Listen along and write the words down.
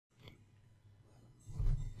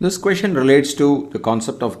This question relates to the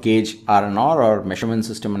concept of GageR&R or Measurement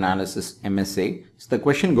System Analysis MSA. So the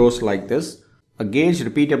question goes like this. A gauge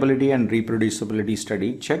repeatability and reproducibility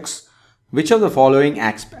study checks which of the following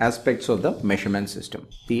aspects of the measurement system.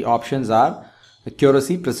 The options are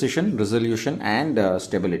accuracy, precision, resolution and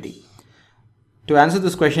stability. To answer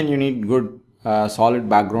this question, you need good solid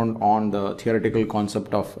background on the theoretical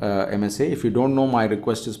concept of MSA. If you don't know, my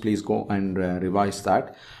request is please go and revise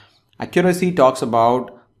that. Accuracy talks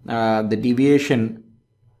about the deviation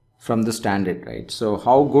from the standard, right? So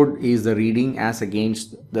how good is the reading as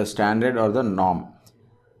against the standard or the norm?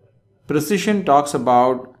 Precision talks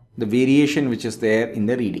about the variation which is there in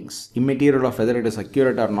the readings, immaterial of whether it is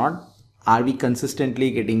accurate or not. Are we consistently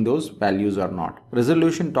getting those values or not?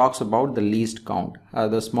 Resolution talks about the least count,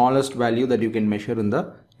 the smallest value that you can measure in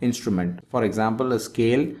the instrument. For example,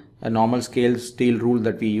 a normal scale steel rule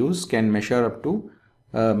that we use can measure up to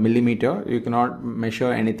millimeter. You cannot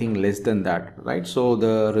measure anything less than that, right? So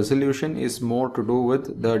the resolution is more to do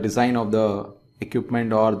with the design of the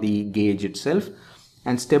equipment or the gauge itself,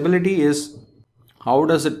 and stability is how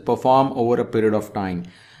does it perform over a period of time.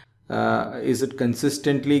 Is it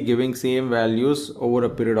consistently giving same values over a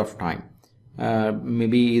period of time?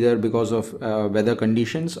 Maybe either because of weather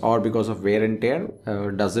conditions or because of wear and tear.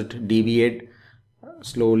 Does it deviate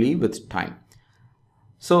slowly with time?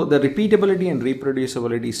 So the repeatability and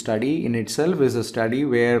reproducibility study in itself is a study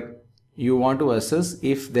where you want to assess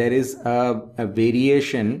if there is a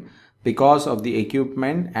variation because of the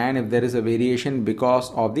equipment and if there is a variation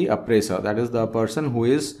because of the appraiser, that is the person who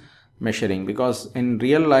is measuring. Because in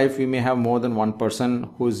real life we may have more than one person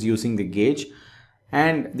who is using the gauge,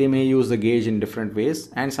 and they may use the gauge in different ways,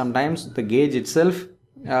 and sometimes the gauge itself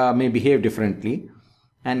may behave differently,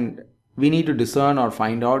 and we need to discern or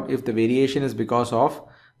find out if the variation is because of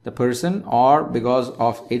the person or because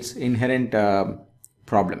of its inherent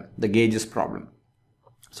problem, the gauge's problem.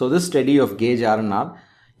 So this study of GageR&R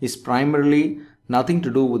is primarily nothing to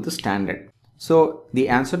do with the standard. So the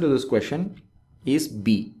answer to this question is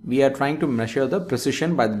B. We are trying to measure the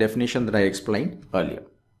precision by the definition that I explained earlier.